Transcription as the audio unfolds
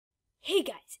Hey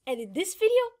guys, and in this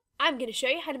video, I'm going to show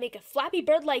you how to make a Flappy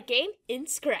Bird-like game in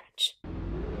Scratch. I'm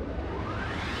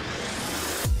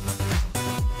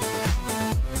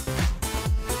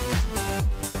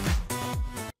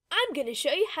going to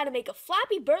show you how to make a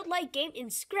Flappy Bird-like game in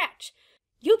Scratch.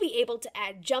 You'll be able to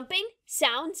add jumping,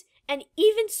 sounds, and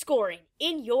even scoring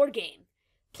in your game.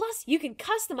 Plus, you can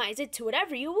customize it to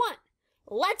whatever you want.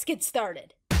 Let's get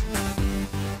started.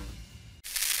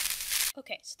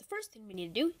 Okay, so the first thing we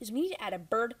need to do is we need to add a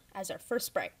bird as our first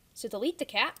sprite. So delete the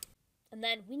cat, and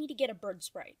then we need to get a bird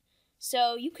sprite.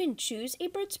 So you can choose a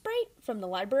bird sprite from the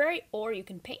library, or you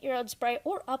can paint your own sprite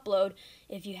or upload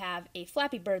if you have a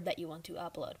Flappy Bird that you want to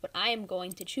upload. But I am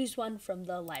going to choose one from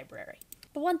the library.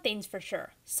 But one thing's for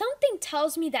sure, something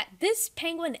tells me that this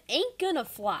penguin ain't gonna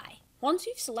fly. Once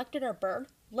we've selected our bird,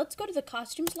 let's go to the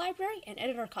costumes library and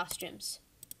edit our costumes.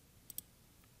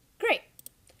 Great,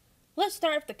 let's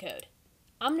start with the code.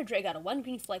 I'm going to drag out a one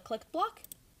green flag click block,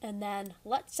 and then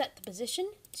let's set the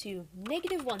position to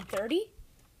 -130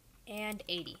 and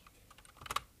 80.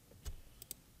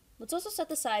 Let's also set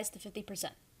the size to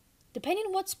 50%. Depending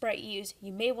on what sprite you use,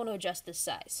 you may want to adjust this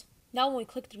size. Now when we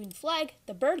click the green flag,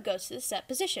 the bird goes to the set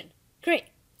position.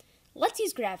 Great! Let's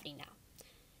use gravity now.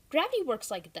 Gravity works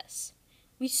like this.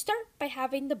 We start by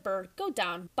having the bird go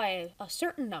down by a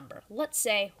certain number, let's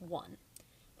say 1.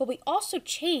 But we also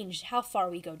change how far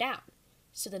we go down.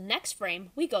 So the next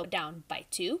frame, we go down by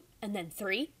 2, and then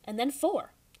 3, and then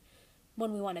 4.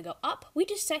 When we want to go up, we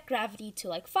just set gravity to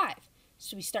like 5.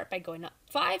 So we start by going up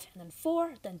 5, and then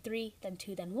 4, then 3, then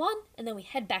 2, then 1, and then we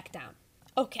head back down.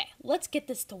 Okay, let's get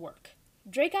this to work.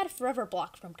 Drag out a forever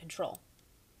block from control,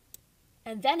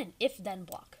 and then an if-then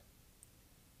block.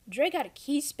 Drag out a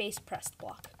key space pressed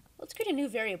block. Let's create a new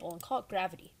variable and call it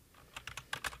gravity.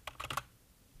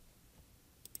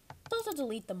 Let's also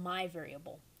delete the my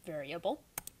variable,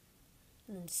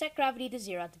 and then set gravity to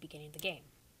 0 at the beginning of the game.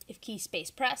 If key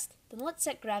space pressed, then let's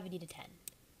set gravity to 10.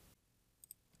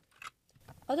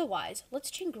 Otherwise, let's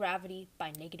change gravity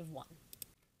by -1.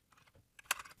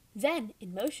 Then,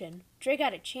 in motion, drag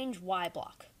out a change y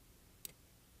block.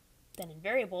 Then in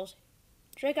variables,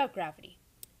 drag out gravity.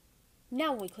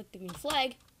 Now when we click the green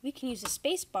flag, we can use the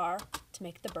space bar to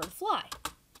make the bird fly.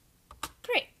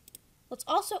 Great! Let's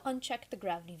also uncheck the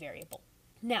gravity variable.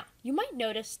 Now, you might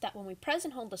notice that when we press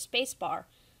and hold the space bar,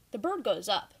 the bird goes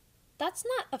up. That's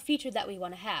not a feature that we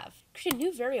want to have. Create a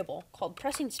new variable called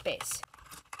pressing space.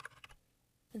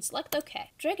 And select OK.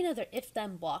 Drag another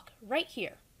if-then block right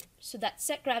here, so that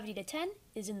set gravity to 10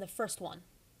 is in the first one.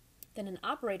 Then in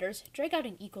operators, drag out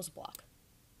an equals block.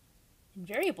 In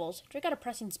variables, drag out a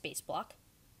pressing space block.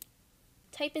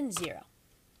 Type in 0.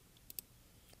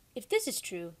 If this is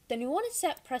true, then we want to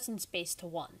set pressing space to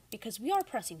 1, because we are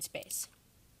pressing space.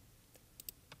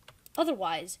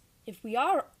 Otherwise, if we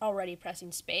are already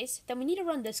pressing space, then we need to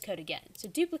run this code again. So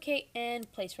duplicate and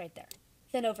place right there.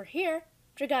 Then over here,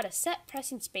 drag out a set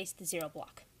pressing space to 0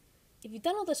 block. If you've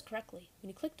done all this correctly, when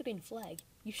you click the green flag,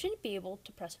 you shouldn't be able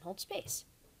to press and hold space.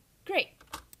 Great!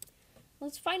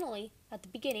 Let's finally, at the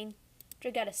beginning,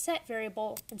 drag out a set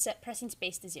variable and set pressing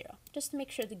space to 0, just to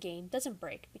make sure the game doesn't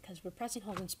break because we're pressing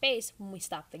holding space when we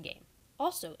stop the game.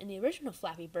 Also, in the original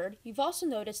Flappy Bird, you've also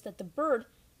noticed that the bird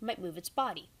might move its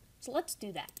body. So let's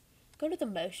do that. Go to the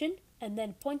motion, and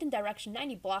then point in direction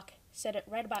 90 block, set it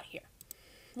right about here.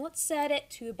 Let's set it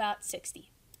to about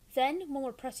 60. Then, when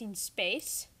we're pressing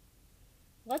space,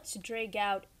 let's drag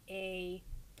out a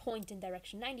point in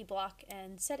direction 90 block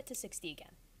and set it to 60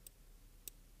 again.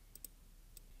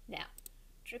 Now,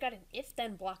 drag out an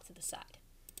if-then block to the side.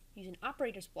 Use an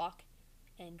operators block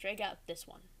and drag out this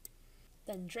one.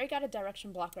 Then drag out a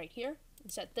direction block right here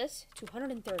and set this to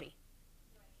 130.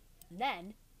 And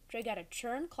then, drag out a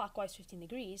churn clockwise 15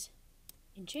 degrees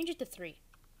and change it to 3.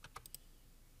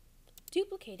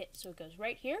 Duplicate it so it goes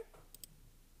right here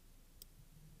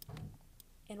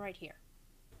and right here.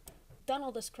 Done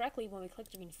all this correctly, when we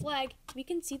click the green flag, we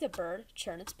can see the bird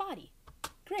churn its body.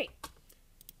 Great!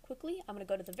 Quickly, I'm going to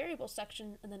go to the variable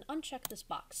section and then uncheck this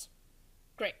box.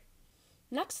 Great!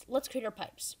 Next, let's create our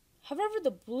pipes. Hover over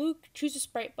the blue choose a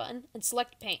sprite button and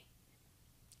select paint.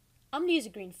 I'm going to use a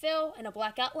green fill and a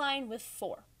black outline with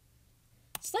 4.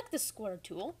 Select the square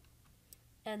tool,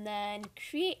 and then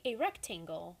create a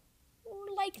rectangle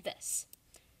like this.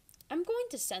 I'm going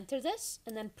to center this,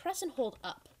 and then press and hold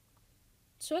up,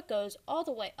 so it goes all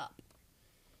the way up.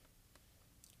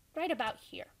 Right about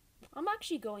here. I'm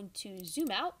actually going to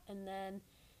zoom out, and then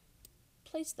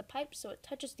place the pipe so it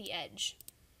touches the edge.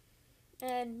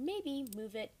 And maybe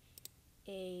move it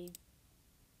a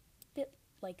bit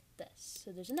like this,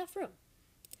 so there's enough room.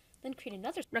 Then create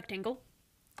another rectangle,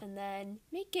 and then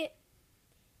make it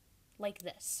like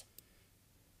this.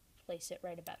 Place it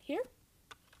right about here.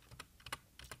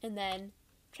 And then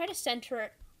try to center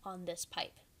it on this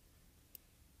pipe.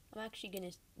 I'm actually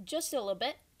going to adjust it a little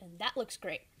bit, and that looks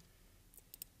great.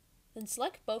 Then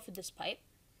select both of this pipe,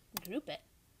 group it,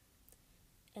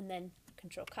 and then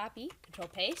Control Copy, Control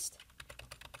Paste.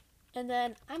 And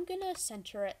then I'm going to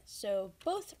center it so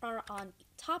both are on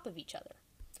top of each other.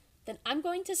 Then I'm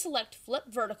going to select Flip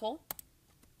Vertical,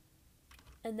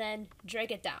 and then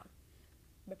drag it down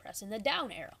by pressing the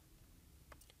down arrow.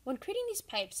 When creating these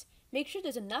pipes, make sure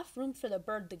there's enough room for the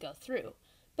bird to go through,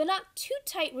 but not too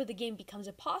tight where the game becomes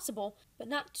impossible, but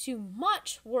not too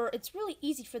much where it's really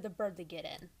easy for the bird to get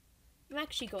in. I'm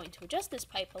actually going to adjust this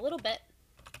pipe a little bit.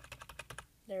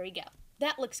 There we go.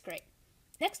 That looks great.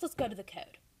 Next, let's go to the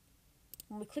code.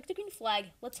 When we click the green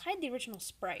flag, let's hide the original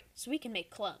sprite so we can make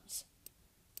clones.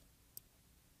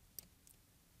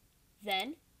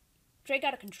 Then, drag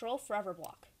out a Control Forever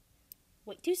block.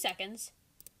 Wait 2 seconds,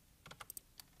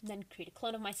 and then create a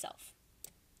clone of myself.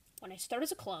 When I start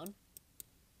as a clone,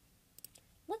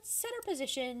 let's set our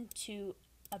position to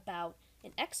about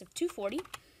an X of 240,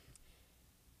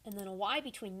 and then a Y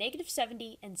between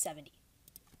 -70 and 70.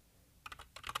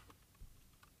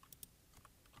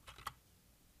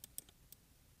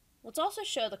 Let's also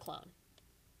show the clone.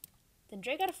 Then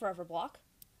drag out a forever block,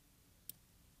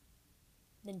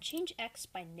 then change X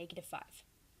by -5.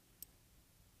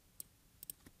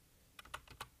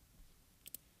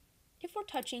 If we're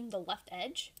touching the left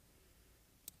edge,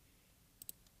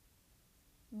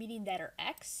 meaning that our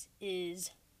X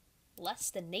is less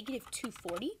than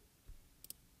 -240,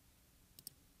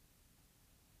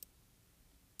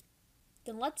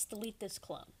 then let's delete this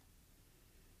clone.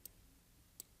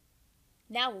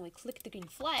 Now when we click the green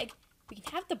flag, we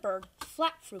can have the bird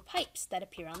flap through pipes that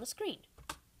appear on the screen.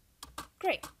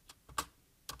 Great.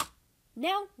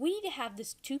 Now we need to have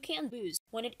this toucan boost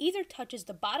when it either touches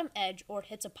the bottom edge or it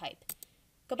hits a pipe.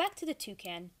 Go back to the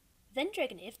toucan, then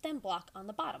drag an if-then block on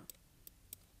the bottom.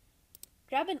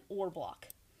 Grab an OR block.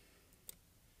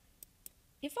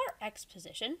 If our X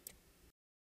position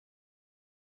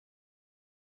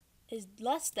is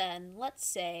less than, let's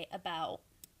say, about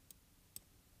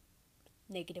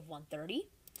 -130,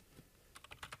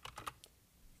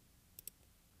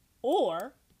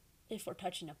 or if we're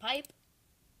touching a pipe,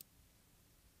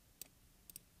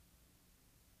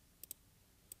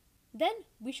 then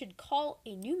we should call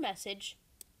a new message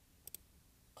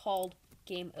called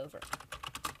Game Over.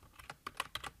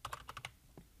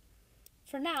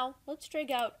 For now, let's drag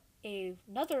out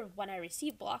another When I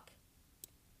Receive block,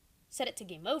 set it to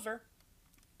Game Over,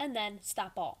 and then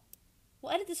Stop All.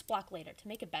 We'll edit this block later to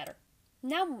make it better.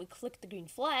 Now when we click the green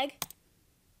flag,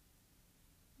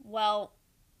 well,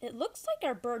 it looks like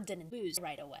our bird didn't boost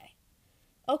right away.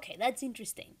 Okay, that's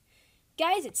interesting.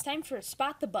 Guys, it's time for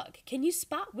Spot the Bug. Can you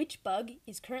spot which bug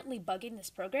is currently bugging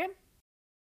this program?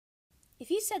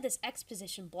 If you said this X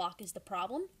position block is the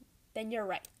problem, then you're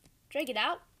right. Drag it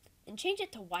out and change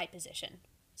it to Y position.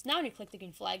 So now when you click the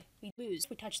green flag, we boost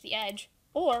if we touch the edge,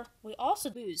 or we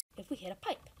also boost if we hit a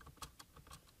pipe.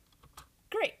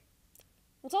 Great.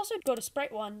 Let's also go to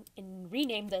Sprite 1 and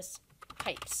rename this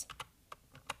Pipes.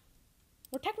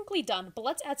 We're technically done, but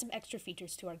let's add some extra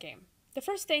features to our game. The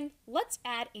first thing, let's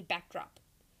add a backdrop.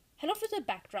 Head over to the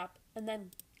backdrop and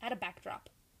then add a backdrop.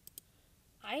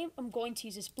 I am going to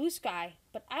use this blue sky,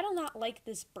 but I do not like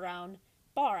this brown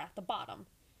bar at the bottom.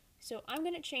 So I'm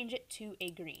going to change it to a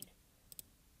green.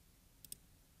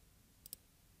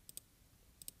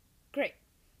 Great.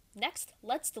 Next,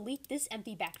 let's delete this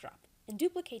empty backdrop and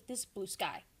duplicate this blue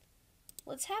sky.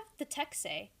 Let's have the text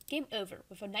say Game Over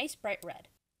with a nice bright red.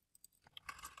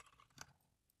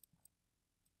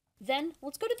 Then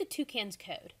let's go to the toucan's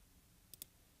code.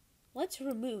 Let's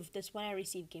remove this When I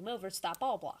Receive Game Over Stop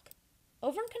All block.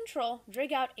 Over in Control,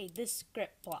 drag out a This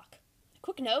Script block.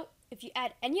 Quick note, if you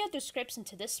add any other scripts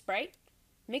into this sprite,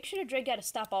 make sure to drag out a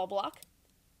Stop All block,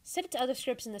 set it to other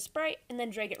scripts in the sprite, and then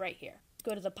drag it right here.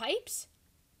 Go to the pipes,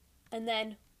 and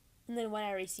then When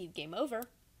I Receive Game Over,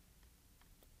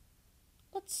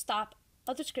 let's stop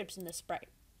other scripts in this sprite.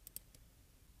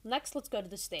 Next, let's go to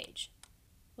the stage.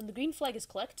 When the green flag is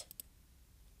clicked,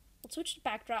 let's switch the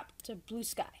backdrop to blue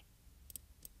sky.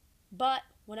 But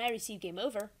when I receive Game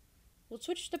Over, we'll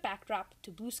switch the backdrop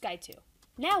to blue sky too.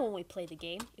 Now when we play the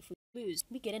game, if we lose,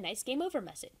 we get a nice Game Over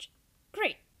message.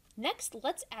 Great! Next,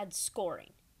 let's add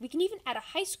scoring. We can even add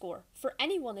a high score for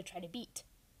anyone to try to beat.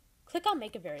 Click on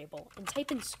Make a Variable and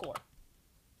type in Score.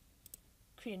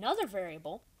 Create another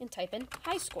variable and type in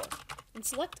High Score, and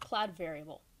select Cloud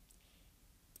Variable.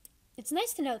 It's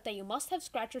nice to note that you must have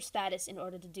Scratcher status in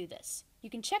order to do this. You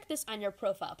can check this on your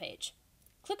profile page.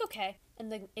 Click OK,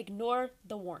 and then ignore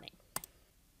the warning.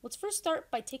 Let's first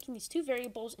start by taking these two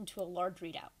variables into a large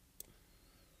readout.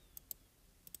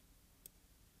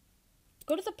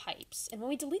 Go to the pipes, and when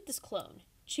we delete this clone,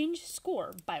 change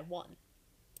score by 1.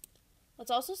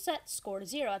 Let's also set score to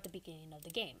 0 at the beginning of the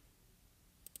game.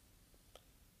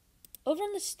 Over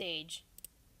on the stage,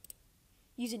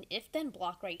 use an if-then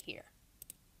block right here.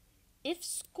 If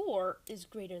score is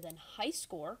greater than high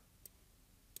score,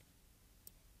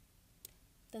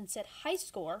 then set high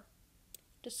score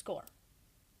to score.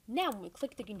 Now when we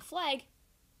click the green flag,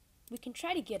 we can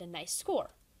try to get a nice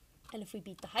score. And if we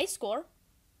beat the high score,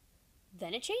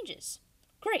 then it changes.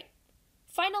 Great!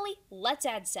 Finally, let's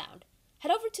add sound.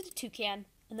 Head over to the toucan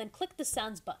and then click the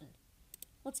sounds button.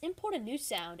 Let's import a new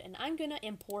sound, and I'm gonna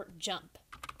import jump.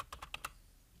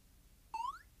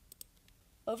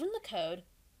 Over in the code,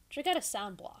 drag out a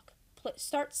sound block.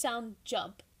 Start sound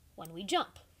jump when we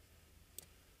jump.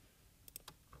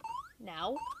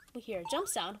 Now, we hear a jump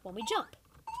sound when we jump.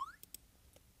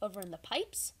 Over in the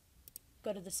pipes,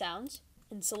 go to the sounds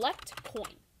and select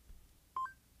coin.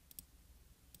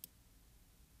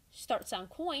 Start sound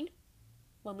coin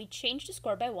when we change the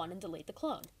score by 1 and delete the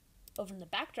clone. Over in the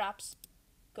backdrops,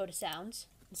 go to sounds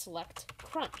and select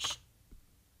crunch.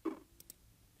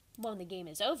 When the game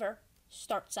is over,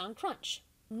 start sound crunch.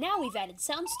 Now we've added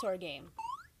sounds to our game.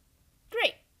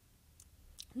 Great!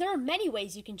 There are many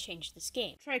ways you can change this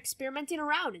game. Try experimenting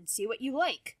around and see what you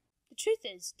like. The truth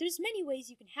is, there's many ways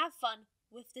you can have fun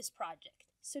with this project.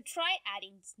 So try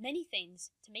adding many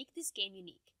things to make this game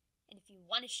unique. And if you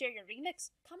want to share your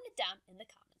remix, comment it down in the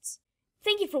comments.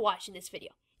 Thank you for watching this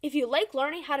video. If you like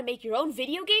learning how to make your own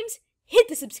video games, hit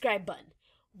the subscribe button.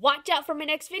 Watch out for my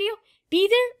next video. Be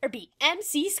there or be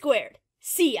MC squared.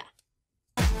 See ya!